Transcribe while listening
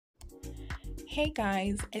Hey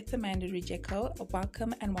guys, it's AmandaRujeko.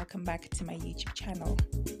 Welcome back to my YouTube channel.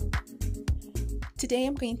 Today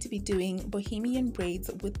I'm going to be doing Bohemian braids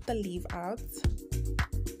with the leave outs.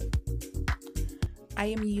 I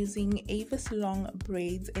am using Avis long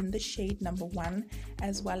braids in the shade number 1,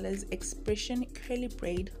 as well as Expression curly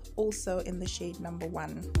braid also in the shade number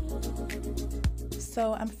 1.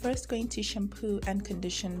 So I'm first going to shampoo and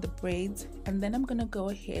condition the braids, and then I'm going to go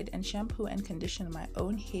ahead and shampoo and condition my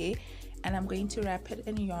own hair, and I'm going to wrap it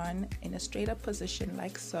in yarn in a straight up position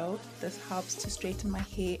like so. This helps to straighten my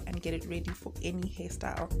hair and get it ready for any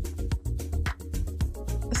hairstyle.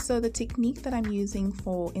 So the technique that I'm using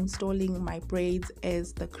for installing my braids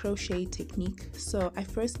is the crochet technique. So I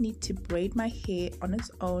first need to braid my hair on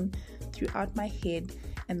its own throughout my head,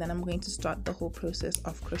 and then I'm going to start the whole process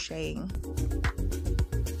of crocheting.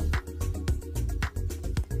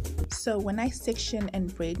 So when I section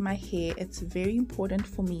and braid my hair, it's very important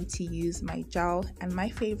for me to use my gel, and my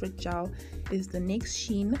favorite gel is the NYX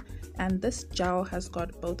Sheen, and this gel has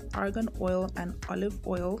got both argan oil and olive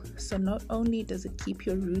oil. So not only does it keep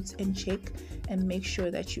your roots in check and make sure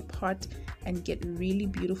that you part and get really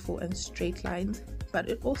beautiful and straight lines, but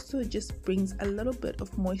it also just brings a little bit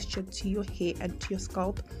of moisture to your hair and to your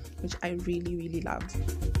scalp, which I really love.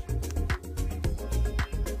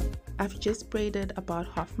 I've just braided about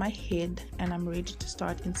half my head and I'm ready to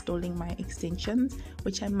start installing my extensions,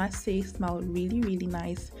 which I must say smell really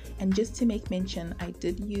nice. And just to make mention, I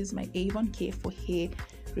did use my Avon Care for Hair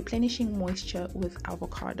replenishing moisture with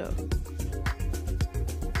avocado.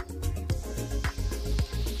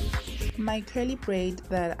 My curly braid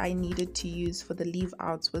that I needed to use for the leave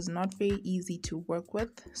outs was not very easy to work with,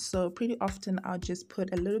 so pretty often I'll just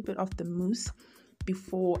put a little bit of the mousse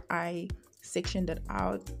before I sectioned it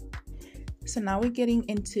out. So now we're getting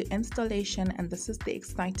into installation, and this is the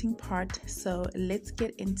exciting part. So let's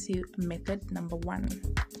get into method number 1.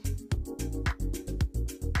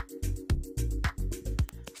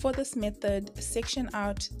 For this method, section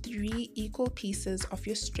out 3 equal pieces of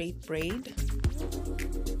your straight braid.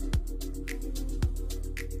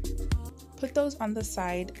 Put those on the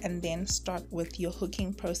side and then start with your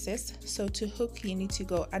hooking process. So to hook, you need to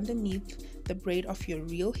go underneath the braid of your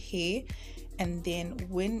real hair, and then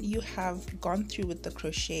when you have gone through with the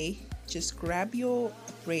crochet, just grab your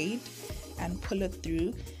braid and pull it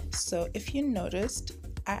through. So if you noticed,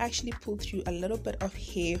 I actually pulled through a little bit of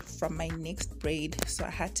hair from my next braid, so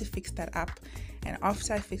I had to fix that up, and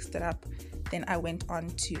after I fixed it up, then I went on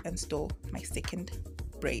to install my second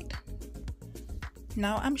braid.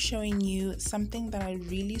 Now I'm showing you something that I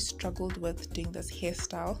really struggled with doing this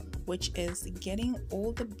hairstyle, which is getting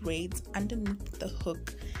all the braids underneath the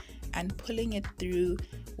hook and pulling it through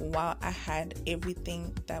while I had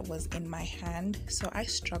everything that was in my hand. So I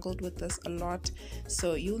struggled with this a lot.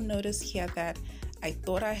 So you'll notice here that I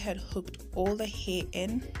thought I had hooked all the hair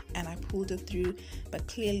in and I pulled it through, but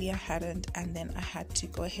clearly I hadn't, and then I had to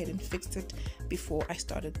go ahead and fix it before I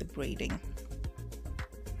started the braiding.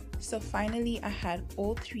 So finally I had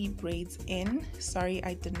all 3 braids in. Sorry,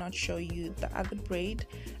 I did not show you the other braid.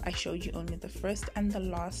 I showed you only the first and the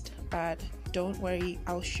last, but don't worry,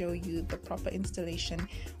 I'll show you the proper installation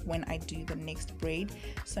when I do the next braid.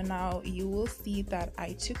 So now you will see that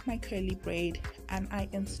I took my curly braid and I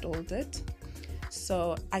installed it.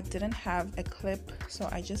 So I didn't have a clip, so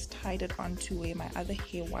I just tied it onto where my other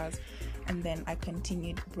hair was, and then I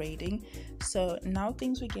continued braiding. So now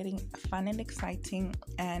things were getting fun and exciting,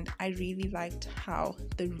 and I really liked how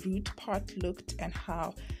the root part looked and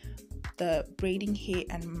how the braiding hair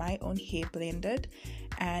and my own hair blended.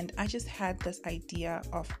 And I just had this idea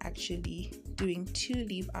of actually doing 2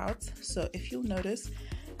 leave outs. So if you'll notice,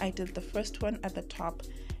 I did the first one at the top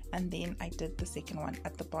and then I did the second one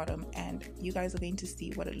at the bottom, and you guys are going to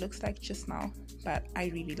see what it looks like just now, but I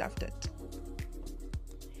really loved it.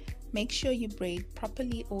 Make sure you braid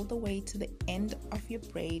properly all the way to the end of your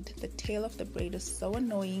braid. The tail of the braid is so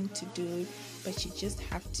annoying to do, but you just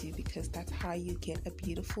have to, because that's how you get a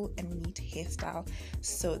beautiful and neat hairstyle.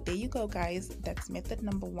 So there you go guys, that's method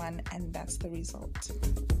number 1, and that's the result.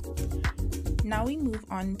 Now we move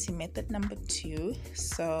on to method number 2.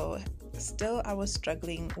 So still I was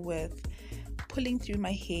struggling with pulling through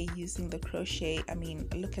my hair using the crochet. I mean,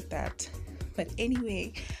 look at that. But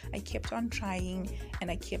anyway, I kept on trying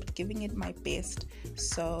and I kept giving it my best.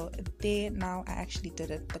 So there, now I actually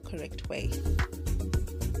did it the correct way.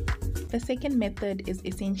 The second method is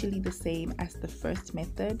essentially the same as the first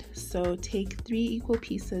method. So take 3 equal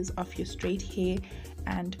pieces of your straight hair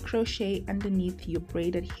and crochet underneath your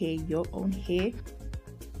braided hair, your own hair.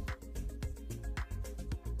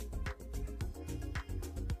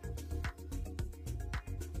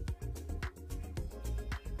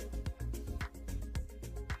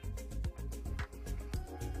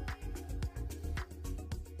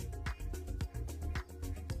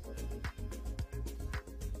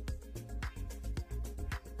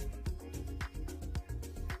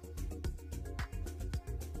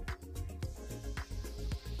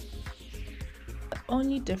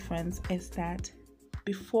 only difference is that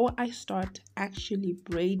before I start actually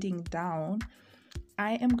braiding down,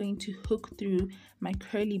 I am going to hook through my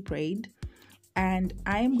curly braid, and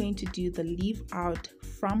I am going to do the leave out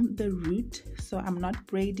from the root. So I'm not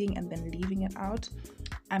braiding and then leaving it out.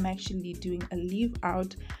 I'm actually doing a leave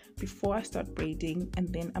out before I start braiding, and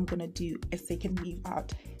then I'm going to do a second leave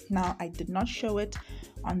out. Now, I did not show it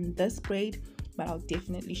on this braid, but I'll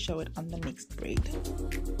definitely show it on the next braid.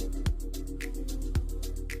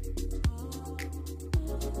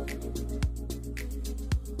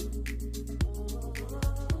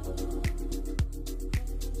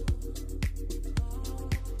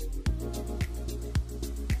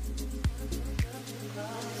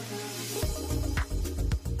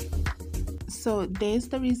 So there's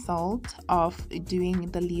the result of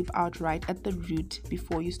doing the leave out right at the root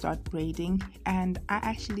before you start braiding, and I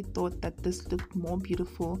actually thought that this looked more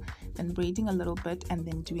beautiful than braiding a little bit and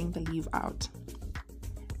then doing the leave out.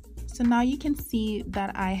 So now you can see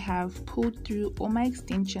that I have pulled through all my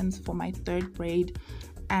extensions for my third braid,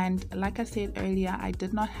 and like I said earlier, I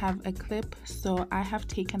did not have a clip, so I have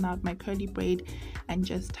taken out my curly braid and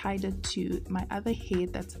just tied it to my other hair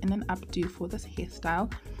that's in an updo for this hairstyle.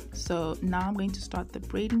 So now I'm going to start the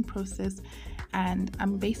braiding process, and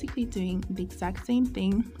I'm basically doing the exact same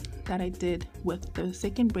thing that I did with the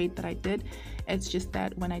second braid that I did. It's just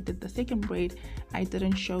that when I did the second braid, I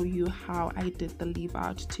didn't show you how I did the leave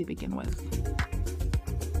out to begin with.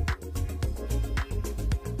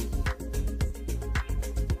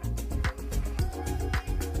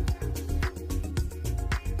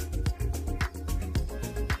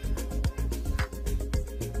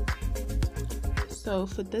 So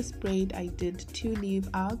for this braid, I did 2 leave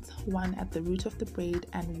outs, one at the root of the braid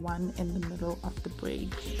and one in the middle of the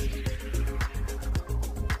braid.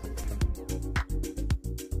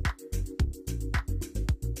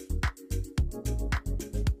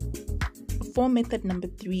 For method number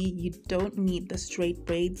 3, you don't need the straight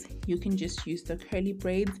braids, you can just use the curly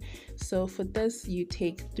braids. So for this, you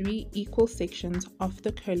take 3 equal sections of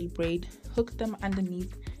the curly braid, hook them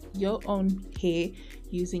underneath your own hair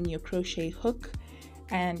using your crochet hook,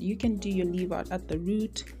 and you can do your leave out at the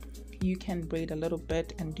root. You can braid a little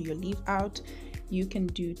bit and do your leave out. You can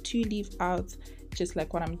do 2 leave outs just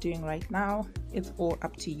like what I'm doing right now. It's all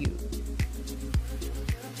up to you.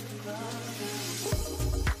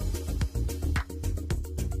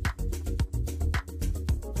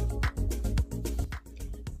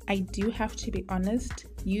 I do have to be honest,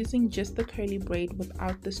 using just the curly braid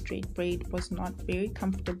without the straight braid was not very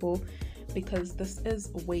comfortable, because this is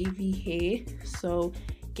wavy hair, so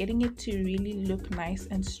getting it to really look nice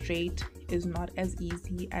and straight is not as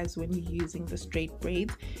easy as when you're using the straight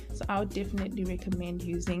braids. So I would definitely recommend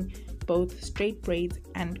using both straight braids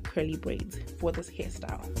and curly braids for this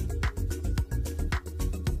hairstyle.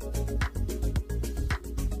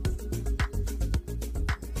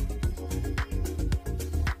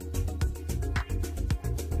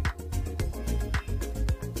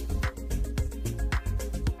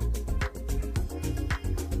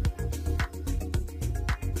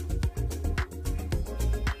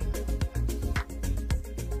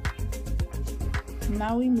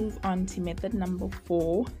 Now we move on to method number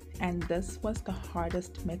 4, and this was the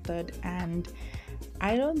hardest method, and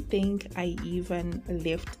I don't think I even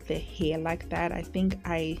left the hair like that. I think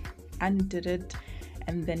I undid it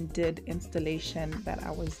and then did installation that I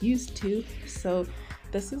was used to. So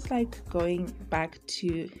this is like going back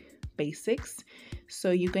to basics. So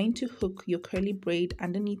you're going to hook your curly braid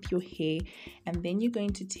underneath your hair, and then you're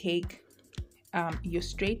going to take your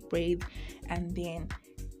straight braid and then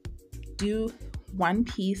do one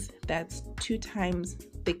piece that's 2 times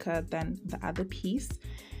thicker than the other piece,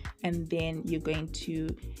 and then you're going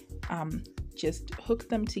to just hook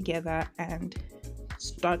them together and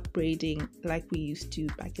start braiding like we used to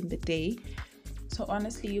back in the day. So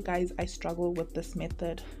honestly, you guys, I struggle with this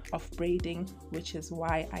method of braiding, which is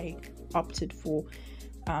why I opted for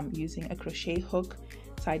using a crochet hook.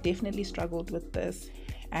 So I definitely struggled with this,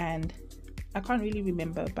 and I can't really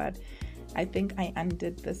remember, but I think I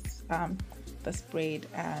undid this this braid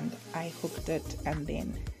and I hooked it, and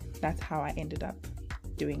then that's how I ended up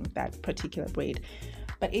doing that particular braid.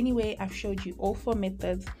 But anyway, I've showed you all 4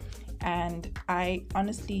 methods, and I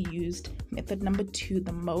honestly used method number 2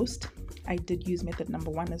 the most. I did use method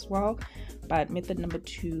number 1 as well, but method number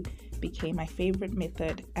 2 became my favorite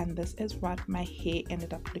method, and this is what my hair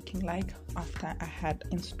ended up looking like after I had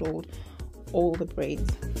installed all the braids.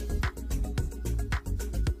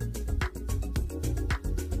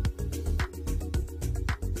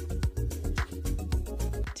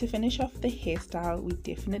 To finish off the hairstyle, we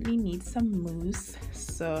definitely need some mousse.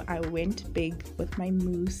 So I went big with my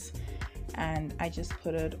mousse and I just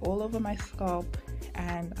put it all over my scalp,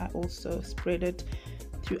 and I also spread it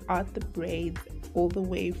throughout the braids, all the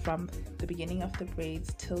way from the beginning of the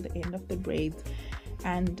braids till the end of the braids.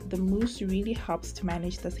 And the mousse really helps to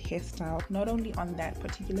manage this hairstyle, not only on that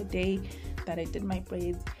particular day that I did my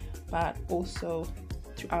braids, but also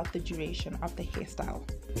throughout the duration of the hairstyle.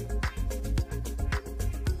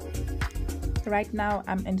 Right now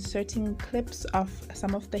I'm inserting clips of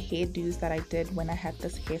some of the hairdos that I did when I had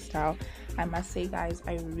this hairstyle. I must say, guys,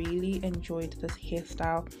 I really enjoyed this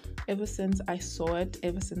hairstyle. Ever since I saw it,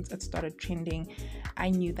 ever since it started trending,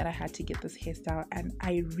 I knew that I had to get this hairstyle, and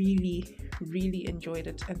I really enjoyed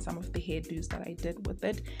it and some of the hairdos that I did with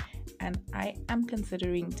it. And I am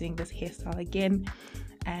considering doing this hairstyle again.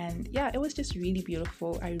 And yeah, it was just really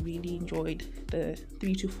beautiful. I really enjoyed the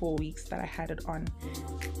 3 to 4 weeks that I had it on.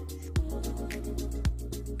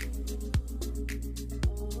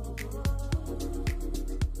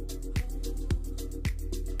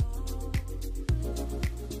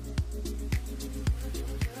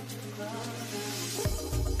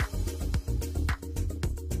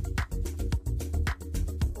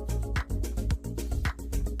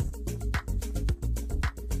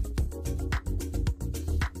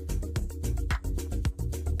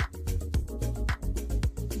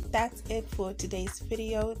 That's it for today's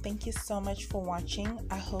video. Thank you so much for watching.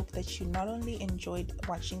 I hope that you not only enjoyed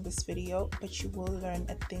watching this video, but you will learn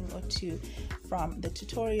a thing or two from the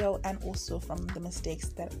tutorial and also from the mistakes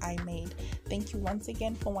that I made. Thank you once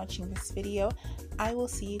again for watching this video. I will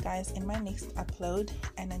see you guys in my next upload,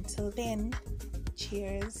 and until then,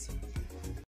 cheers.